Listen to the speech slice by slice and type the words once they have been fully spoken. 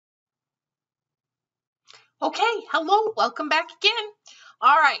Okay, hello, welcome back again.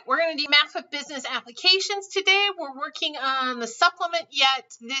 All right, we're going to do math with business applications today. We're working on the supplement yet.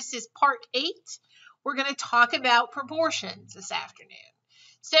 This is part 8. We're going to talk about proportions this afternoon.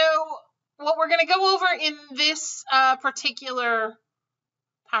 So what we're going to go over in this particular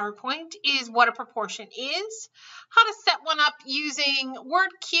PowerPoint is what a proportion is, how to set one up using word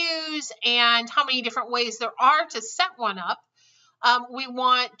cues, and how many different ways there are to set one up. We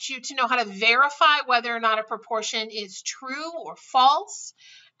want you to know how to verify whether or not a proportion is true or false.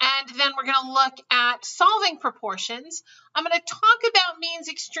 And then we're going to look at solving proportions. I'm going to talk about means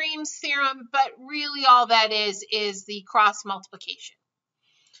extremes theorem, but really all that is the cross multiplication.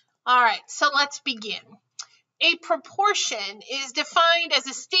 All right, so let's begin. A proportion is defined as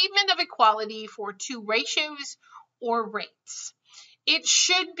a statement of equality for two ratios or rates. It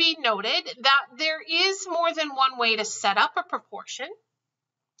should be noted that there is more than one way to set up a proportion,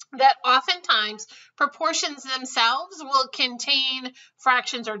 that oftentimes proportions themselves will contain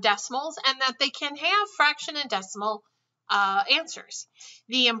fractions or decimals, and that they can have fraction and decimal answers.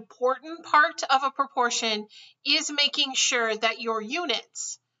 The important part of a proportion is making sure that your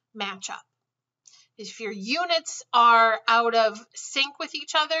units match up. If your units are out of sync with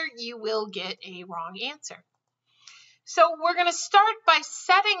each other, you will get a wrong answer. So we're going to start by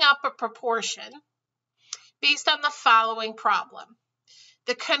setting up a proportion based on the following problem.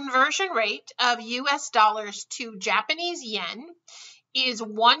 The conversion rate of US dollars to Japanese yen is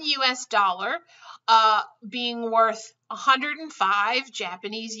 1 US dollar being worth 105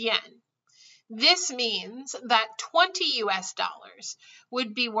 Japanese yen. This means that 20 US dollars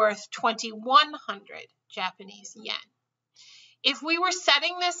would be worth 2,100 Japanese yen. If we were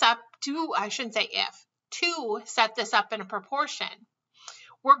setting this up to set this up in a proportion,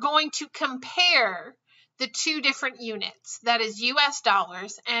 we're going to compare the two different units, that is US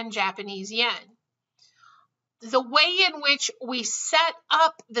dollars and Japanese yen. The way in which we set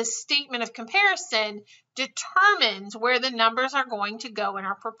up the statement of comparison determines where the numbers are going to go in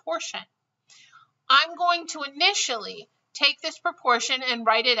our proportion. I'm going to initially take this proportion and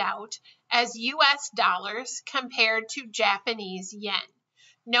write it out as US dollars compared to Japanese yen.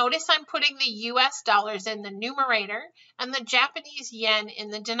 Notice I'm putting the US dollars in the numerator and the Japanese yen in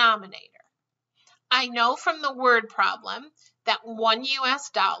the denominator. I know from the word problem that 1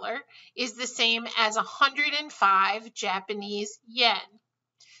 US dollar is the same as 105 Japanese yen.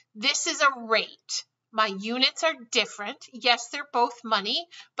 This is a rate. My units are different. Yes, they're both money,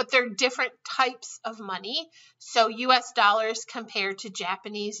 but they're different types of money. So US dollars compared to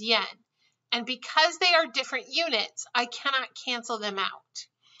Japanese yen. And because they are different units, I cannot cancel them out.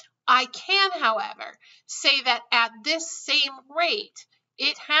 I can, however, say that at this same rate,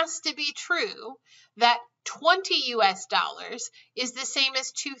 it has to be true that 20 US dollars is the same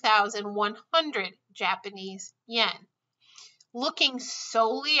as 2,100 Japanese yen. Looking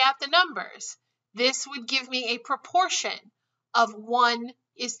solely at the numbers, this would give me a proportion of 1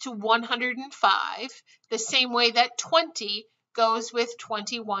 is to 105, the same way that 20 goes with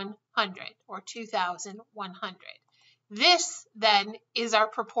 2,100 or 2,100. This, then, is our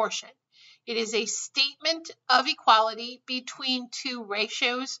proportion. It is a statement of equality between two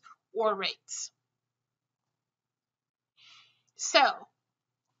ratios or rates. So,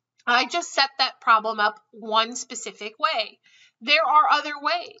 I just set that problem up one specific way. There are other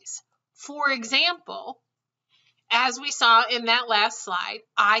ways. For example, as we saw in that last slide,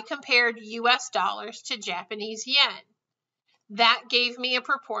 I compared US dollars to Japanese yen. That gave me a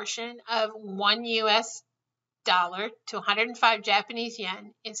proportion of 1 US dollar to 105 Japanese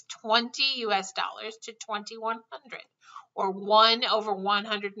yen is 20 US dollars to 2,100, or 1 over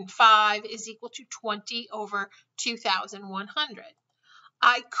 105 is equal to 20 over 2,100.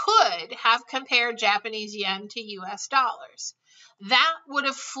 I could have compared Japanese yen to US dollars. That would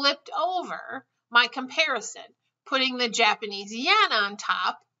have flipped over my comparison, putting the Japanese yen on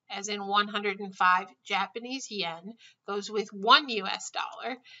top, as in 105 Japanese yen goes with 1 US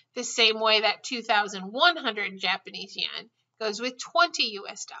dollar, the same way that 2,100 Japanese yen goes with 20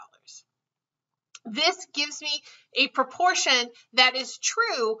 US dollars. This gives me a proportion that is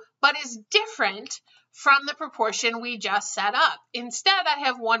true, but is different from the proportion we just set up. Instead, I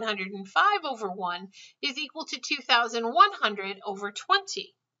have 105 over 1 is equal to 2,100 over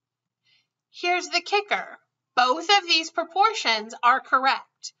 20. Here's the kicker. Both of these proportions are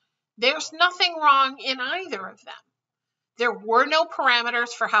correct. There's nothing wrong in either of them. There were no parameters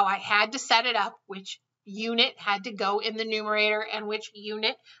for how I had to set it up, which unit had to go in the numerator and which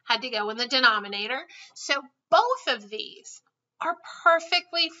unit had to go in the denominator. So both of these are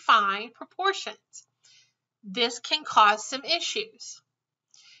perfectly fine proportions. This can cause some issues.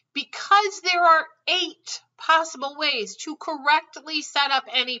 Because there are 8 possible ways to correctly set up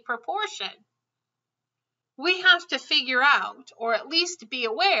any proportion, we have to figure out, or at least be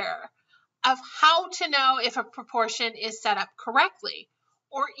aware, of how to know if a proportion is set up correctly,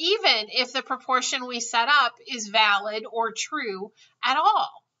 or even if the proportion we set up is valid or true at all.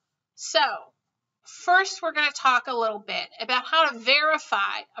 So, first we're going to talk a little bit about how to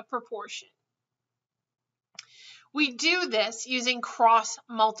verify a proportion. We do this using cross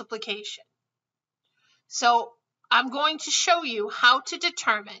multiplication. So, I'm going to show you how to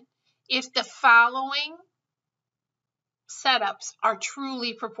determine if the following setups are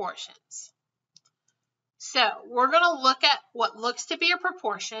truly proportions. So we're going to look at what looks to be a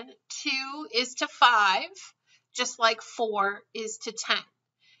proportion. 2 is to 5, just like 4 is to 10.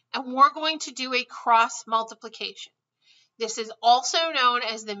 And we're going to do a cross multiplication. This is also known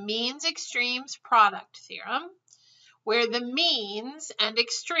as the means extremes product theorem, where the means and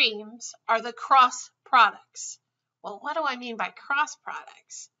extremes are the cross products. Well, what do I mean by cross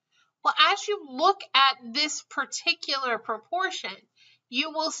products? Well, as you look at this particular proportion,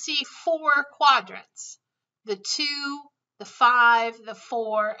 you will see 4 quadrants. The 2, the 5, the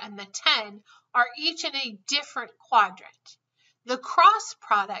 4, and the 10 are each in a different quadrant. The cross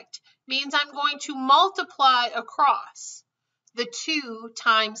product means I'm going to multiply across the 2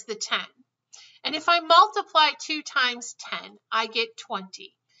 times the 10. And if I multiply 2 times 10, I get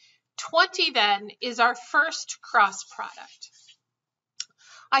 20. 20 then is our first cross product.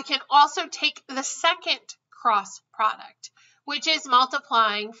 I can also take the second cross product, which is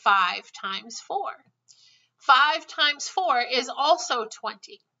multiplying 5 times 4. 5 times 4 is also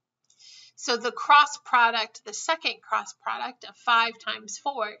 20. So the cross product, the second cross product of 5 times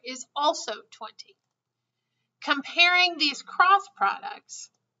 4 is also 20. Comparing these cross products,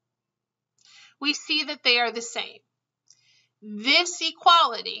 we see that they are the same. This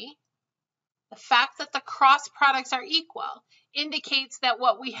equality, the fact that the cross products are equal, indicates that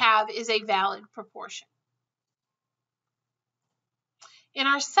what we have is a valid proportion. In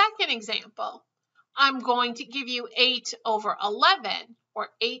our second example, I'm going to give you 8 over 11, or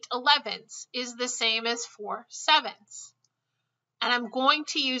 8 elevenths is the same as 4 sevenths. And I'm going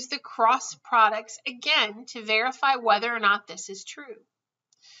to use the cross products again to verify whether or not this is true.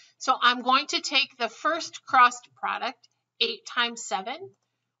 So I'm going to take the first cross product, 8 times 7,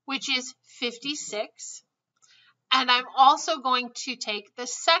 which is 56. And I'm also going to take the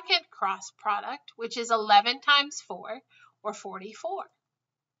second cross product, which is 11 times 4, or 44.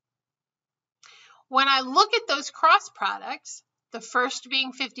 When I look at those cross products, the first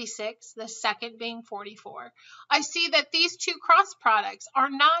being 56, the second being 44, I see that these two cross products are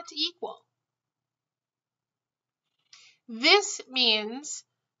not equal. This means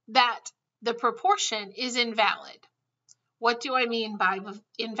that the proportion is invalid. What do I mean by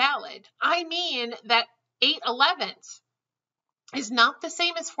invalid? I mean that 8 elevenths is not the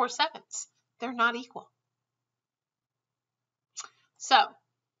same as 4 sevenths. They're not equal. So,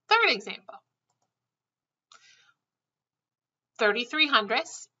 third example. 33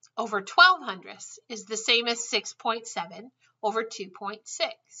 hundredths over 12 hundredths is the same as 6.7 over 2.6.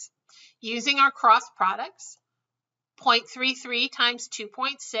 Using our cross products, 0.33 times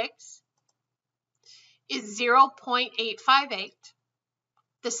 2.6 is 0.858.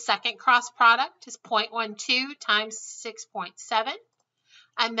 The second cross product is 0.12 times 6.7,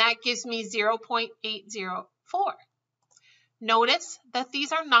 and that gives me 0.804. Notice that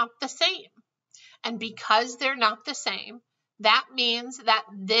these are not the same, and because they're not the same, that means that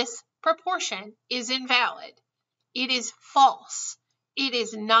this proportion is invalid. It is false. It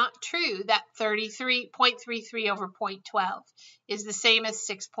is not true that 0.33 over 0.12 is the same as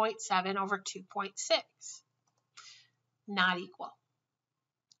 6.7 over 2.6. Not equal.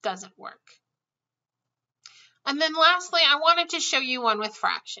 Doesn't work. And then lastly, I wanted to show you one with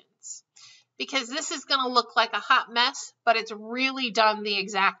fractions, because this is going to look like a hot mess, but it's really done the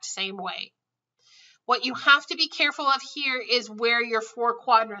exact same way. What you have to be careful of here is where your 4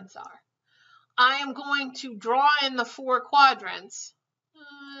 quadrants are. I am going to draw in the 4 quadrants.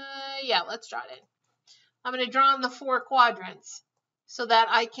 Let's draw it in. I'm going to draw in the 4 quadrants so that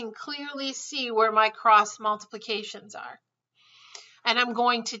I can clearly see where my cross multiplications are. And I'm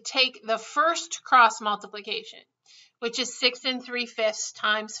going to take the first cross multiplication, which is 6 3/5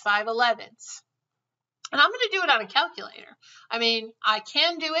 times 5 elevenths. And I'm going to do it on a calculator. I mean, I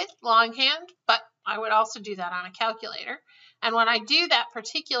can do it longhand, but I would also do that on a calculator. And when I do that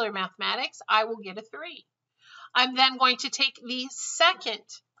particular mathematics, I will get a 3. I'm then going to take the second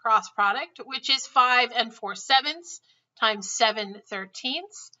cross product, which is 5 4 sevenths times 7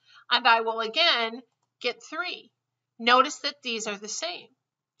 13ths, and I will again get 3. Notice that these are the same.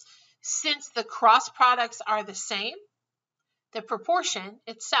 Since the cross products are the same, the proportion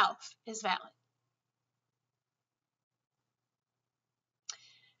itself is valid.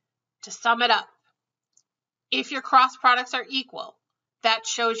 To sum it up, if your cross products are equal, that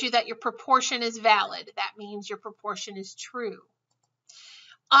shows you that your proportion is valid. That means your proportion is true.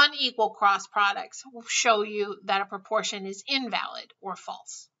 Unequal cross products will show you that a proportion is invalid or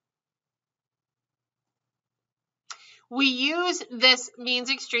false. We use this means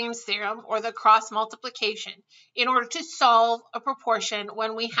extremes theorem, or the cross multiplication, in order to solve a proportion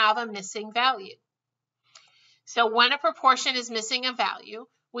when we have a missing value. So when a proportion is missing a value,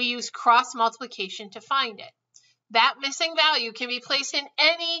 we use cross multiplication to find it. That missing value can be placed in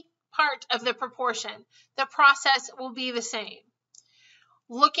any part of the proportion. The process will be the same.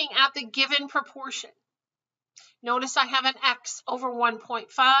 Looking at the given proportion, notice I have an x over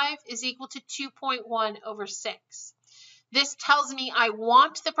 1.5 is equal to 2.1 over 6. This tells me I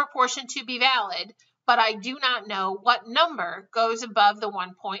want the proportion to be valid, but I do not know what number goes above the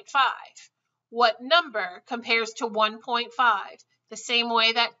 1.5. What number compares to 1.5, the same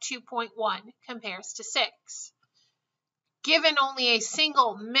way that 2.1 compares to 6. Given only a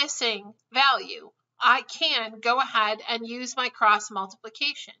single missing value, I can go ahead and use my cross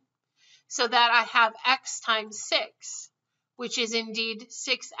multiplication so that I have x times 6, which is indeed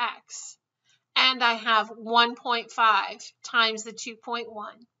 6x. And I have 1.5 times the 2.1,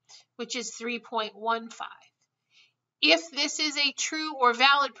 which is 3.15. If this is a true or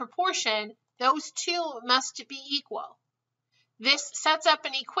valid proportion, those two must be equal. This sets up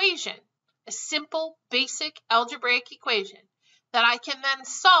an equation, a simple, basic algebraic equation that I can then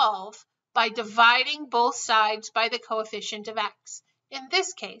solve by dividing both sides by the coefficient of x, in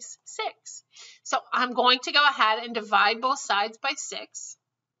this case, 6. So I'm going to go ahead and divide both sides by 6.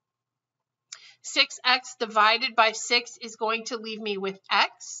 6x divided by 6 is going to leave me with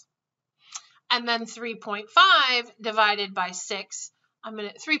x. And then 3.5 divided by 6,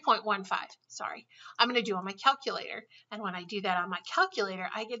 3.15, sorry. I'm going to do on my calculator. And when I do that on my calculator,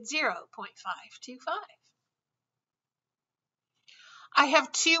 I get 0.525. I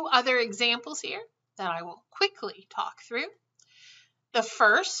have two other examples here that I will quickly talk through. The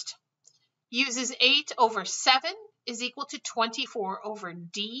first uses 8 over 7 is equal to 24 over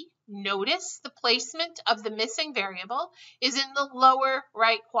d. Notice the placement of the missing variable is in the lower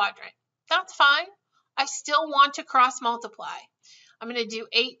right quadrant. That's fine. I still want to cross multiply. I'm going to do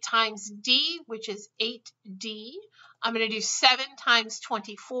 8 times d, which is 8d. I'm going to do 7 times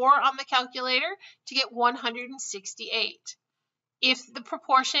 24 on the calculator to get 168. If the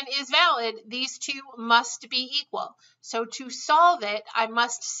proportion is valid, these two must be equal. So to solve it, I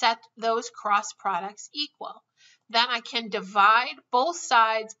must set those cross products equal. Then I can divide both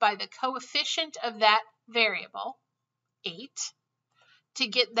sides by the coefficient of that variable, 8, to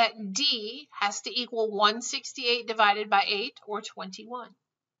get that d has to equal 168 divided by 8, or 21.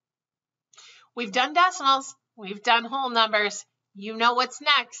 We've done decimals. We've done whole numbers. You know what's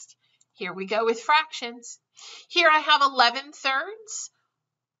next. Here we go with fractions. Here I have 11 thirds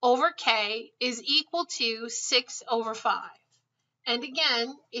over k is equal to 6 over 5. And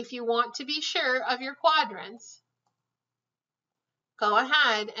again, if you want to be sure of your quadrants, go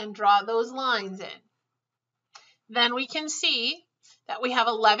ahead and draw those lines in. Then we can see that we have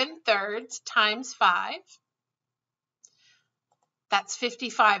 11 thirds times 5. That's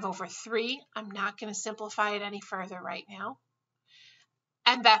 55 over 3. I'm not going to simplify it any further right now.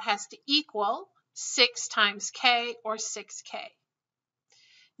 And that has to equal 6 times k, or 6k.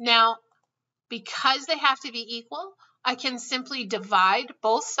 Now, because they have to be equal, I can simply divide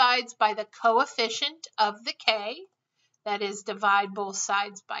both sides by the coefficient of the k, that is, divide both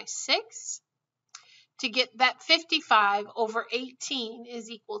sides by 6, to get that 55 over 18 is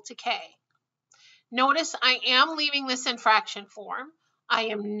equal to k. Notice I am leaving this in fraction form. I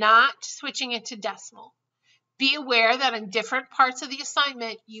am not switching it to decimal. Be aware that in different parts of the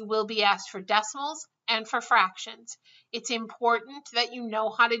assignment, you will be asked for decimals and for fractions. It's important that you know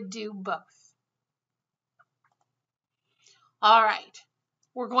how to do both. All right,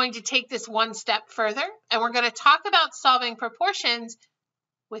 we're going to take this one step further, and we're going to talk about solving proportions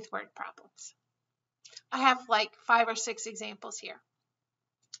with word problems. I have like 5 or 6 examples here.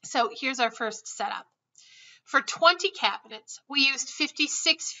 So here's our first setup. For 20 cabinets, we used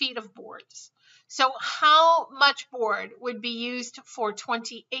 56 feet of boards. So how much board would be used for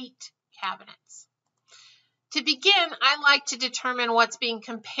 28 cabinets? To begin, I like to determine what's being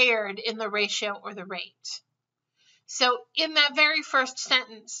compared in the ratio or the rate. So in that very first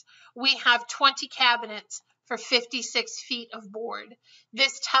sentence, we have 20 cabinets for 56 feet of board.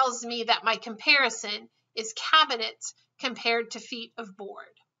 This tells me that my comparison is cabinets compared to feet of board.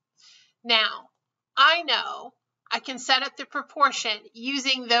 Now, I know I can set up the proportion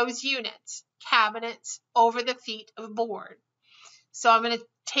using those units, cabinets over the feet of board. So I'm going to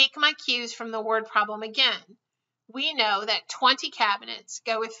take my cues from the word problem again. We know that 20 cabinets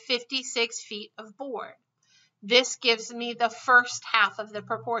go with 56 feet of board. This gives me the first half of the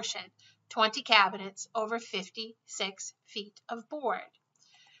proportion, 20 cabinets over 56 feet of board.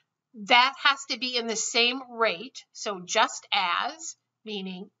 That has to be in the same rate, so just as,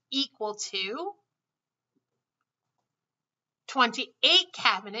 meaning equal to, 28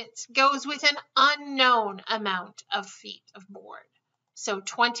 cabinets goes with an unknown amount of feet of board. So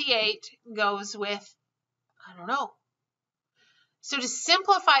 28 goes with, I don't know. So to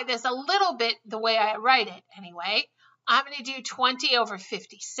simplify this a little bit the way I write it anyway, I'm going to do 20 over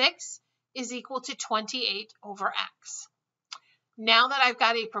 56 is equal to 28 over x. Now that I've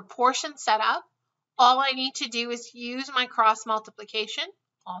got a proportion set up, all I need to do is use my cross multiplication,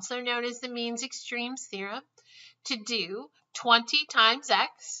 also known as the means extremes theorem, to do 20 times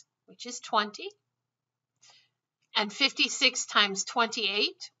x, which is 20, and 56 times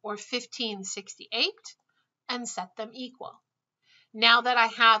 28, or 1568, and set them equal. Now that I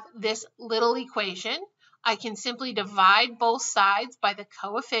have this little equation, I can simply divide both sides by the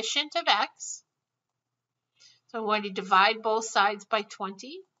coefficient of x. So I'm going to divide both sides by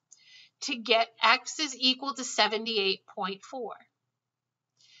 20 to get x is equal to 78.4.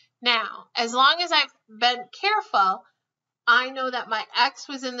 Now, as long as I've been careful, I know that my x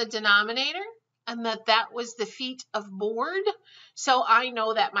was in the denominator and that that was the feet of board. So I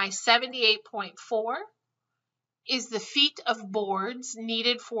know that my 78.4 is the feet of boards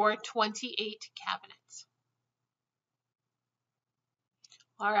needed for 28 cabinets.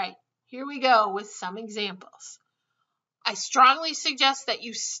 All right, here we go with some examples. I strongly suggest that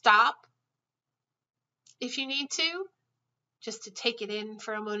you stop if you need to, just to take it in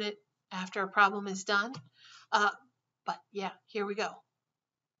for a minute after a problem is done. But yeah, here we go.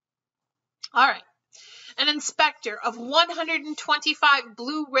 All right. An inspector of 125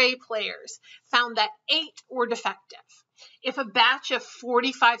 Blu-ray players found that 8 were defective. If a batch of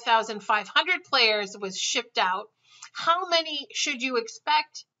 45,500 players was shipped out, how many should you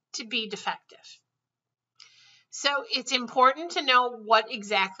expect to be defective? So it's important to know what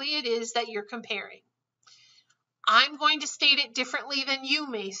exactly it is that you're comparing. I'm going to state it differently than you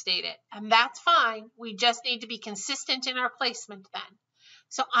may state it, and that's fine. We just need to be consistent in our placement then.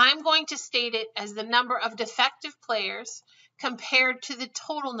 So I'm going to state it as the number of defective players compared to the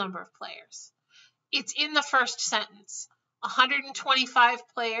total number of players. It's in the first sentence. 125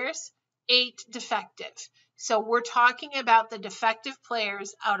 players, 8 defective. So we're talking about the defective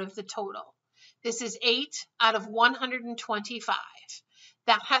players out of the total. This is 8 out of 125.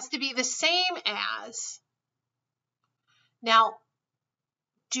 That has to be the same as... Now,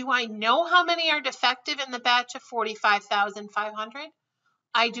 do I know how many are defective in the batch of 45,500?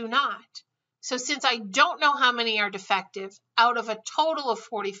 I do not. So since I don't know how many are defective out of a total of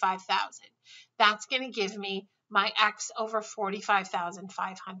 45,000, that's going to give me my x over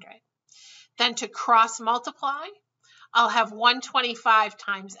 45,500. Then to cross multiply, I'll have 125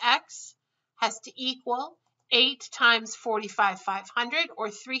 times x has to equal 8 times 45,500,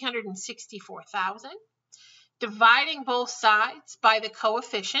 or 364,000. Dividing both sides by the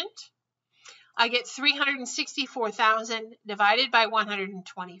coefficient, I get 364,000 divided by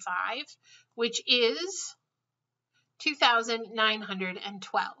 125, which is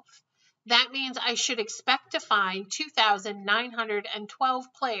 2,912. That means I should expect to find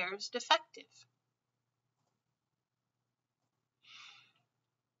 2,912 players defective.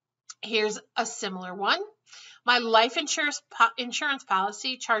 Here's a similar one. My life insurance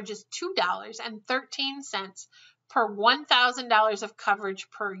policy charges $2.13 per $1,000 of coverage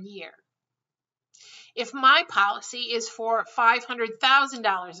per year. If my policy is for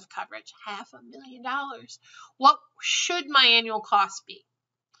 $500,000 of coverage, $500,000, what should my annual cost be?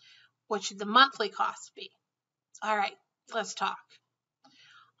 What should the monthly cost be? All right, let's talk.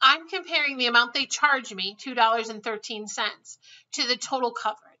 I'm comparing the amount they charge me, $2.13, to the total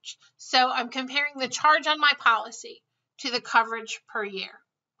coverage. So I'm comparing the charge on my policy to the coverage per year.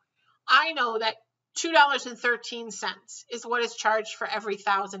 I know that $2.13 is what is charged for every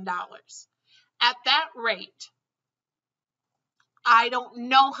 $1,000. At that rate, I don't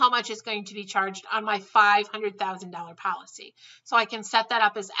know how much is going to be charged on my $500,000 policy. So I can set that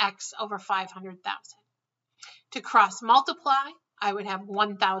up as x over 500,000. To cross multiply, I would have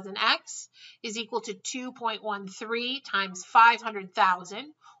 1,000x is equal to 2.13 times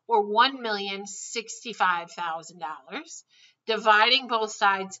 500,000, or $1,065,000. Dividing both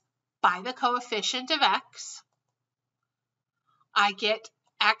sides by the coefficient of x, I get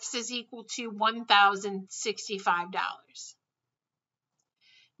X is equal to $1,065.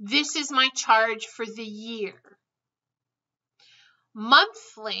 This is my charge for the year.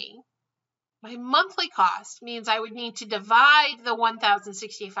 Monthly, my monthly cost means I would need to divide the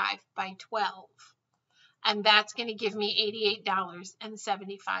 $1,065 by 12. And that's going to give me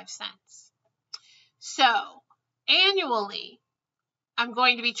 $88.75. So annually, I'm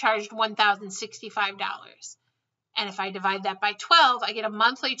going to be charged $1,065. And if I divide that by 12, I get a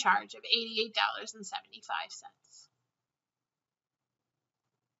monthly charge of $88.75.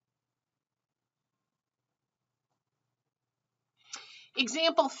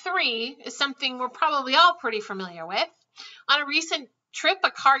 Example 3 is something we're probably all pretty familiar with. On a recent trip,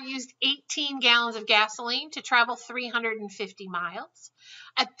 a car used 18 gallons of gasoline to travel 350 miles.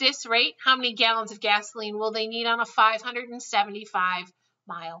 At this rate, how many gallons of gasoline will they need on a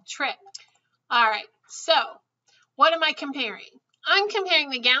 575-mile trip? All right, so what am I comparing? I'm comparing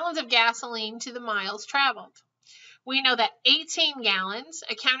the gallons of gasoline to the miles traveled. We know that 18 gallons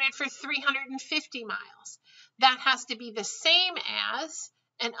accounted for 350 miles. That has to be the same as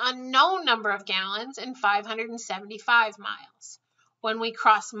an unknown number of gallons in 575 miles. When we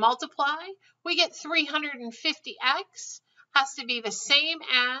cross multiply, we get 350x has to be the same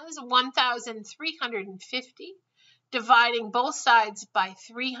as 1,350. Dividing both sides by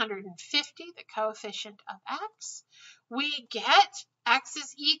 350, the coefficient of x, we get x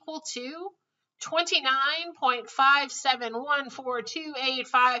is equal to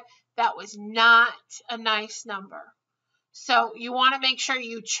 29.571428.5. That was not a nice number. So you want to make sure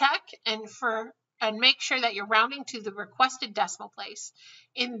you check and make sure that you're rounding to the requested decimal place.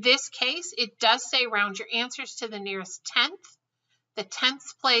 In this case, it does say round your answers to the nearest tenth. The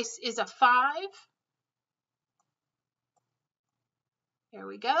tenth place is a 5. Here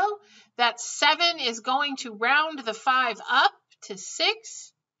we go. That 7 is going to round the 5 up to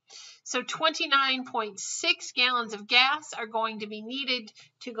 6. So 29.6 gallons of gas are going to be needed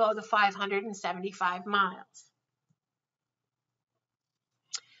to go the 575 miles.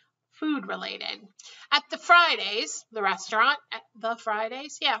 Food related. At the Fridays, the restaurant, the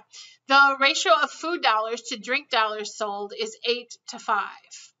ratio of food dollars to drink dollars sold is 8 to 5.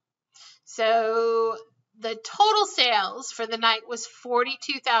 So the total sales for the night was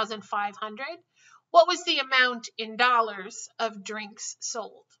 $42,500. What was the amount in dollars of drinks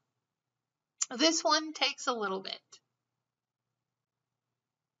sold? This one takes a little bit.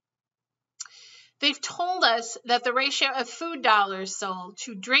 They've told us that the ratio of food dollars sold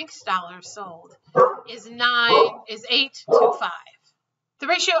to drinks dollars sold is 8 to 5. The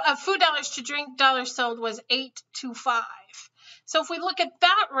ratio of food dollars to drink dollars sold was 8 to 5. So if we look at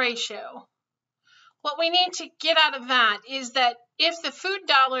that ratio, what we need to get out of that is that if the food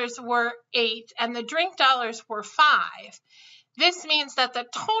dollars were 8 and the drink dollars were 5, this means that the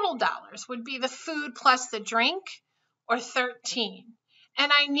total dollars would be the food plus the drink, or 13.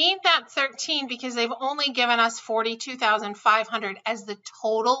 And I need that 13 because they've only given us $42,500 as the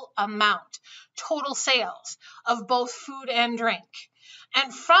total amount, total sales of both food and drink.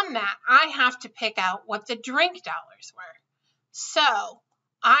 And from that, I have to pick out what the drink dollars were. So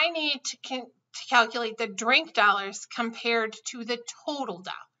I need to calculate the drink dollars compared to the total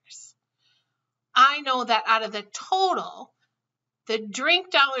dollars. I know that out of the total, the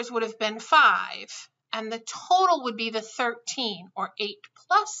drink dollars would have been 5, and the total would be the 13, or 8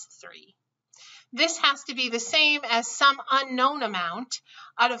 plus 3. This has to be the same as some unknown amount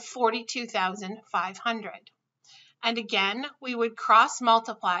out of 42,500. And again, we would cross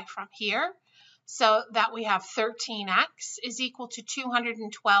multiply from here so that we have 13x is equal to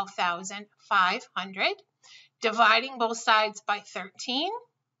 212,500. Dividing both sides by 13,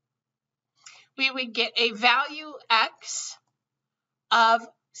 we would get a value x of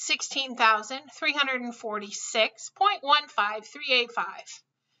 16,346.15385.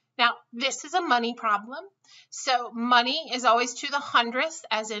 Now, this is a money problem. So money is always to the hundredth,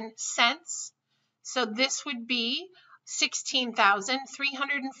 as in cents. So this would be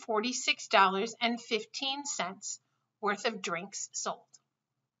 $16,346.15 worth of drinks sold.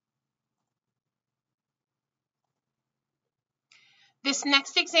 This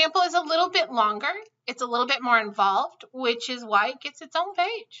next example is a little bit longer. It's a little bit more involved, which is why it gets its own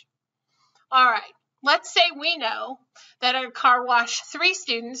page. All right, let's say we know that at a car wash, 3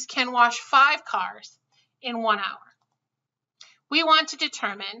 students can wash 5 cars in 1 hour. We want to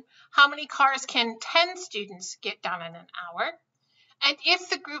determine how many cars can 10 students get done in an hour. And if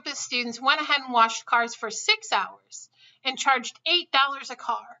the group of students went ahead and washed cars for 6 hours and charged $8 a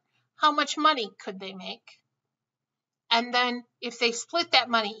car, how much money could they make? And then if they split that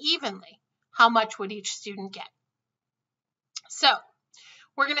money evenly, how much would each student get? So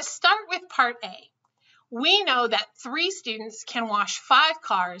We're going to start with part A. We know that 3 students can wash 5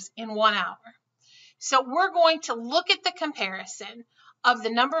 cars in 1 hour. So we're going to look at the comparison of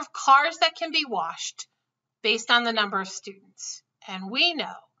the number of cars that can be washed based on the number of students. And we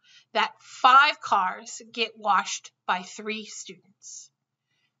know that 5 cars get washed by 3 students.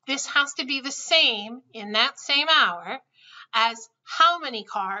 This has to be the same in that same hour as how many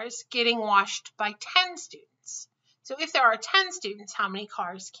cars getting washed by 10 students. So if there are 10 students, how many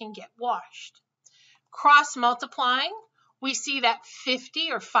cars can get washed? Cross multiplying, we see that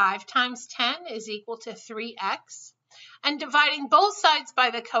 50 or 5 times 10 is equal to 3x. And dividing both sides by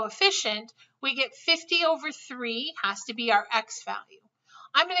the coefficient, we get 50 over 3 has to be our x value.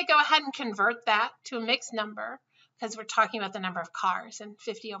 I'm going to go ahead and convert that to a mixed number because we're talking about the number of cars, and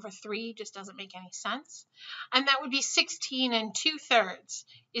 50 over 3 just doesn't make any sense. And that would be 16 2/3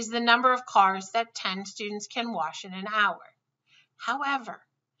 is the number of cars that 10 students can wash in an hour. However,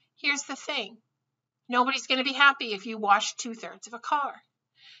 here's the thing. Nobody's going to be happy if you wash 2/3 of a car.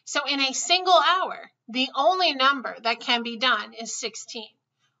 So in a single hour, the only number that can be done is 16.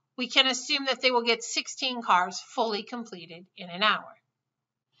 We can assume that they will get 16 cars fully completed in an hour.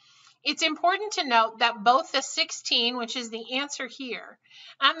 It's important to note that both the 16, which is the answer here,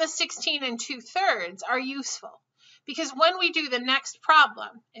 and the 16 2/3 are useful because when we do the next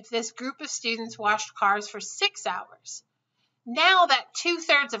problem, if this group of students washed cars for 6 hours, now that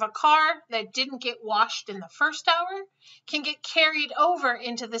 2/3 of a car that didn't get washed in the first hour can get carried over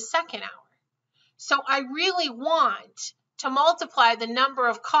into the second hour. So I really want to multiply the number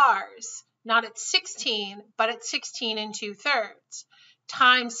of cars, not at 16, but at 16 2/3,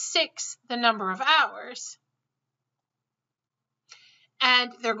 times 6 the number of hours.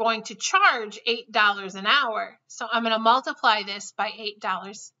 And they're going to charge $8 an hour. So I'm going to multiply this by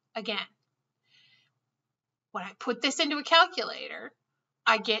 $8 again. When I put this into a calculator,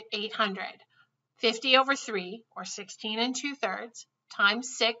 I get 800. 50 over 3, or 16 2/3,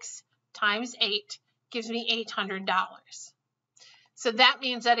 times 6 times 8 gives me $800. So that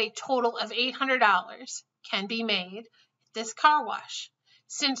means that a total of $800 can be made at this car wash.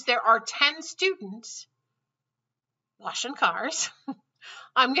 Since there are 10 students washing cars,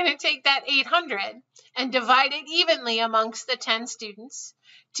 I'm going to take that 800 and divide it evenly amongst the 10 students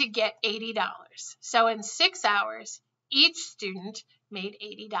to get $80. So in 6 hours, each student made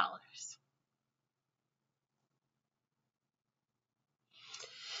 $80.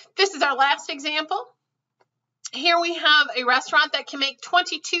 This is our last example. Here we have a restaurant that can make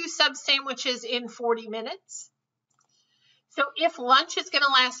 22 sub sandwiches in 40 minutes. So if lunch is going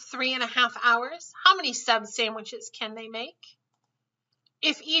to last 3.5 hours, how many sub sandwiches can they make?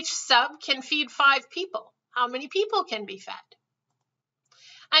 If each sub can feed 5 people, how many people can be fed?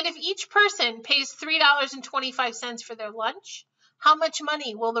 And if each person pays $3.25 for their lunch, how much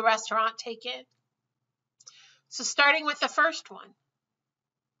money will the restaurant take in? So starting with the first one,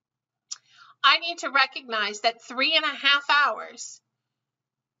 I need to recognize that 3.5 hours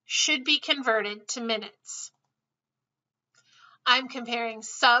should be converted to minutes. I'm comparing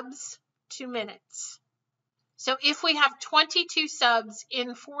subs to minutes. So if we have 22 subs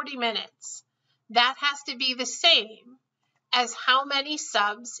in 40 minutes, that has to be the same as how many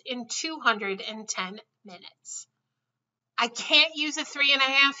subs in 210 minutes. I can't use a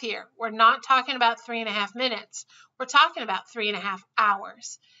 3.5 here. We're not talking about 3.5 minutes. We're talking about 3.5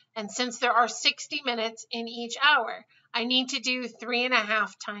 hours. And since there are 60 minutes in each hour, I need to do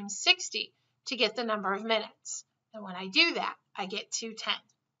 3.5 times 60 to get the number of minutes. And when I do that, I get 210.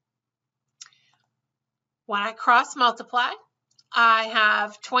 When I cross multiply, I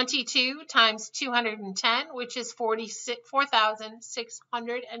have 22 times 210, which is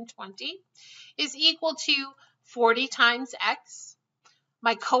 4,620, is equal to 40 times x.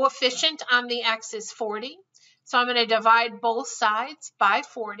 My coefficient on the x is 40, so I'm going to divide both sides by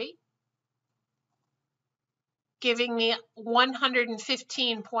 40, giving me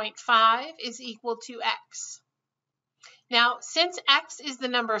 115.5 is equal to x. Now, since x is the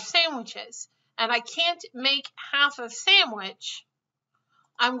number of sandwiches, and I can't make half a sandwich,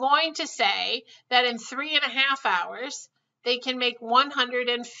 I'm going to say that in 3.5 hours, they can make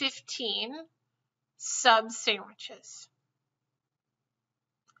 115 sub sandwiches.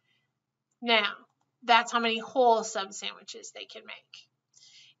 Now, that's how many whole sub sandwiches they can make.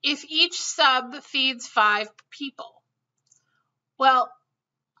 If each sub feeds 5 people, well,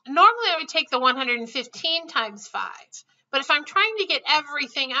 normally I would take the 115 times 5. But if I'm trying to get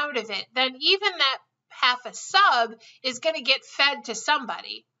everything out of it, then even that half a sub is going to get fed to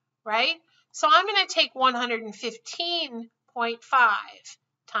somebody, right? So I'm going to take 115.5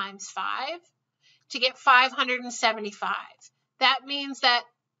 times 5 to get 575. that means that,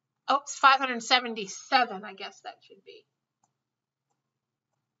 oops, 577, I guess that should be.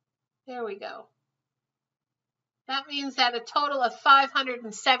 There we go. That means that a total of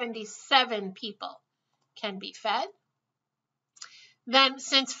 577 people can be fed. Then,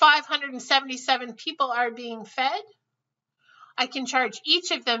 since 577 people are being fed, I can charge each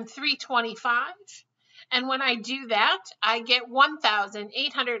of them $3.25. And when I do that, I get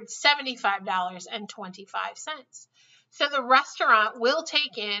 $1,875.25. So the restaurant will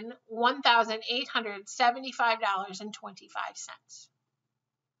take in $1,875.25.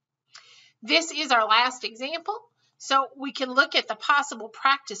 This is our last example. So we can look at the possible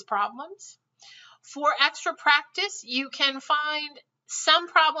practice problems. For extra practice, you can find some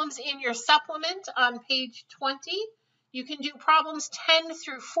problems in your supplement on page 20. You can do problems 10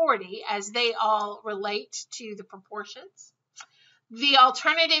 through 40 as they all relate to the proportions. The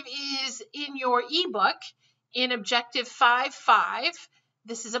alternative is in your ebook in Objective 5.5.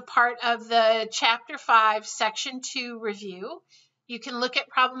 This is a part of the Chapter 5, Section 2 review. You can look at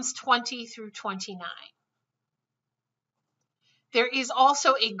problems 20 through 29. There is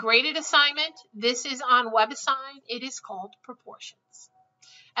also a graded assignment. This is on WebAssign. It is called Proportions.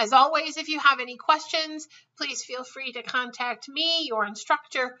 As always, if you have any questions, please feel free to contact me, your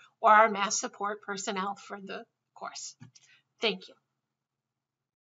instructor, or our math support personnel for the course. Thank you.